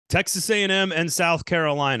Texas A&M and South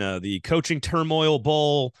Carolina, the coaching turmoil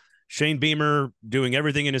bowl. Shane Beamer doing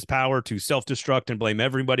everything in his power to self-destruct and blame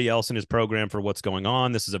everybody else in his program for what's going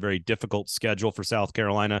on. This is a very difficult schedule for South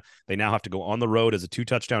Carolina. They now have to go on the road as a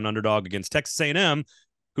 2-touchdown underdog against Texas A&M,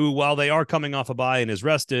 who, while they are coming off a bye and is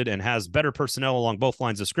rested and has better personnel along both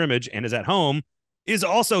lines of scrimmage and is at home, is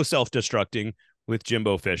also self-destructing with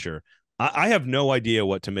Jimbo Fisher. I have no idea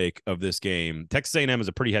what to make of this game. Texas A&M is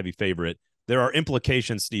a pretty heavy favorite. There are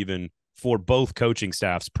implications, Stephen, for both coaching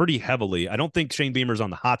staffs pretty heavily. I don't think Shane Beamer's on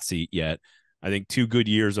the hot seat yet. I think 2 good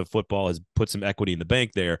years of football has put some equity in the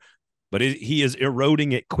bank there, but he is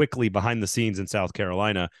eroding it quickly behind the scenes in South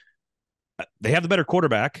Carolina. They have the better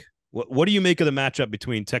quarterback. What do you make of the matchup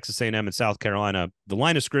between Texas A&M and South Carolina? The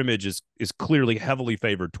line of scrimmage is clearly heavily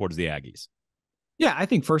favored towards the Aggies. Yeah, I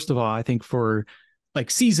think first of all, I think for like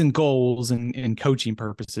season goals and coaching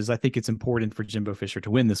purposes, I think it's important for Jimbo Fisher to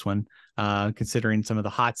win this one, considering some of the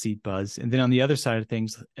hot seat buzz. And then on the other side of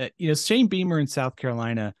things, Shane Beamer in South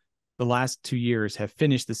Carolina, the last 2 years have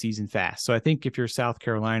finished the season fast. So I think if you're South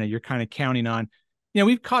Carolina, you're kind of counting on,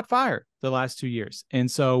 we've caught fire the last 2 years. And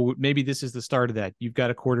so maybe this is the start of that. You've got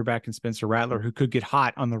a quarterback in Spencer Rattler who could get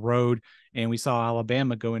hot on the road. And we saw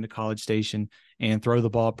Alabama go into College Station and throw the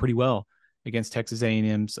ball pretty well against Texas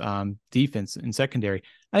A&M's defense in secondary.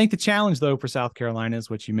 I think the challenge, though, for South Carolina is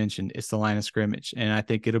what you mentioned. It's the line of scrimmage. And I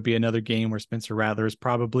think it'll be another game where Spencer Rattler is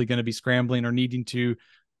probably going to be scrambling or needing to,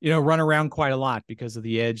 run around quite a lot because of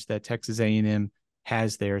the edge that Texas A&M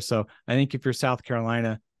has there. So I think if you're South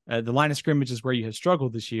Carolina, the line of scrimmage is where you have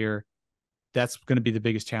struggled this year. That's going to be the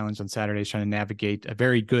biggest challenge on Saturday, is trying to navigate a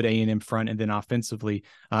very good A&M front. And then offensively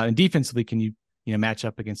and defensively, can you match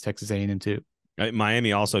up against Texas A&M too?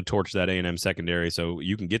 Miami also torched that A&M secondary, so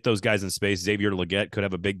you can get those guys in space. Xavier Legette could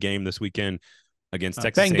have a big game this weekend against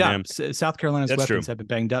Texas A&M. South Carolina's weapons have been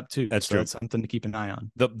banged up too. That's true. That's something to keep an eye on.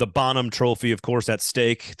 The Bonham Trophy, of course, at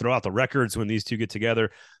stake. Throw out the records when these two get together.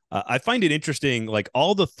 I find it interesting, like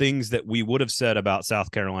all the things that we would have said about South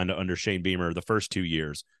Carolina under Shane Beamer the first 2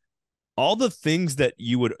 years, all the things that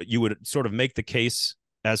you would sort of make the case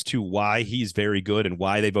as to why he's very good and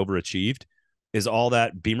why they've overachieved is all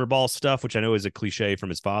that Beamer ball stuff, which I know is a cliche from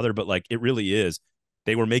his father, but like it really is.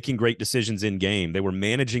 They were making great decisions in game. They were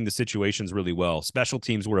managing the situations really well. Special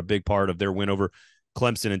teams were a big part of their win over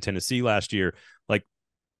Clemson and Tennessee last year. Like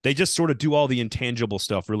they just sort of do all the intangible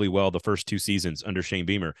stuff really well the first 2 seasons under Shane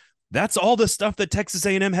Beamer. That's all the stuff that Texas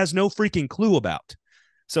A&M has no freaking clue about.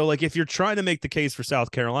 So like if you're trying to make the case for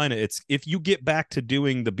South Carolina, it's if you get back to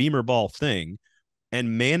doing the Beamer ball thing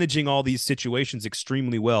and managing all these situations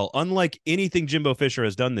extremely well, unlike anything Jimbo Fisher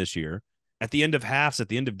has done this year, at the end of halves, at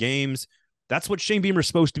the end of games, that's what Shane Beamer is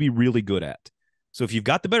supposed to be really good at. So if you've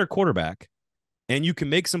got the better quarterback and you can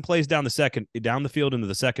make some plays down the field into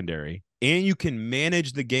the secondary, and you can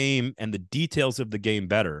manage the game and the details of the game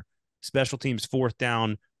better, special teams, fourth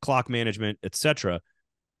down, clock management, etc.,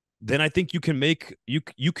 then I think you can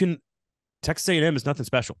Texas A&M is nothing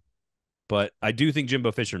special. But I do think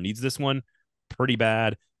Jimbo Fisher needs this one pretty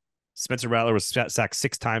bad. Spencer Rattler was sacked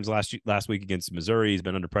 6 times last week against Missouri. He's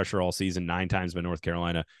been under pressure all season, 9 times by North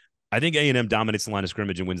Carolina. I think A&M dominates the line of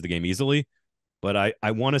scrimmage and wins the game easily. But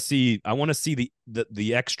I want to see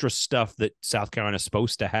the extra stuff that South Carolina is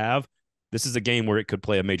supposed to have. This is a game where it could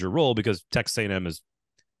play a major role because Texas A&M is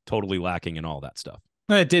totally lacking in all that stuff.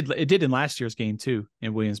 It did in last year's game too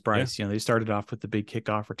in Williams-Brice. Yeah. They started off with the big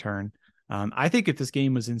kickoff return. I think if this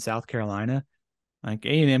game was in South Carolina, like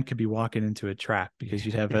A&M could be walking into a trap because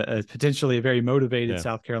you'd have a potentially a very motivated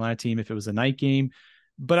South Carolina team if it was a night game.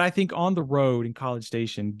 But I think on the road in College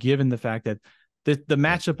Station, given the fact that the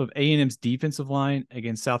matchup of A&M's defensive line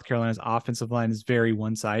against South Carolina's offensive line is very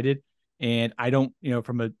one-sided. And I don't,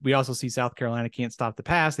 we also see South Carolina can't stop the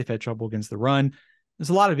pass. They've had trouble against the run.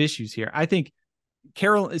 There's a lot of issues here. I think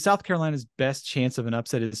South Carolina's best chance of an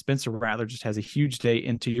upset is Spencer Rattler just has a huge day.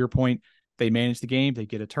 And to your point, they manage the game, they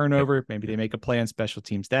get a turnover, maybe they make a play on special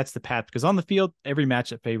teams. That's the path, because on the field, every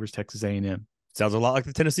matchup favors Texas A&M. Sounds a lot like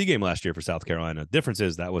the Tennessee game last year for South Carolina. Difference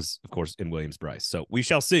is that was, of course, in Williams-Brice. So we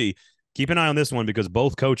shall see. Keep an eye on this one because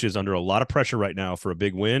both coaches under a lot of pressure right now for a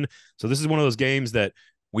big win. So this is one of those games that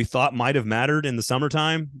we thought might have mattered in the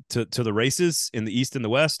summertime to the races in the East and the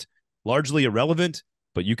West. Largely irrelevant,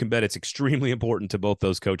 but you can bet it's extremely important to both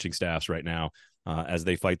those coaching staffs right now as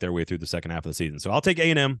they fight their way through the second half of the season. So I'll take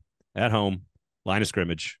A&M at home, line of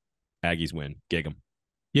scrimmage, Aggies win. Gig 'em.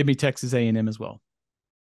 Give me Texas A&M as well.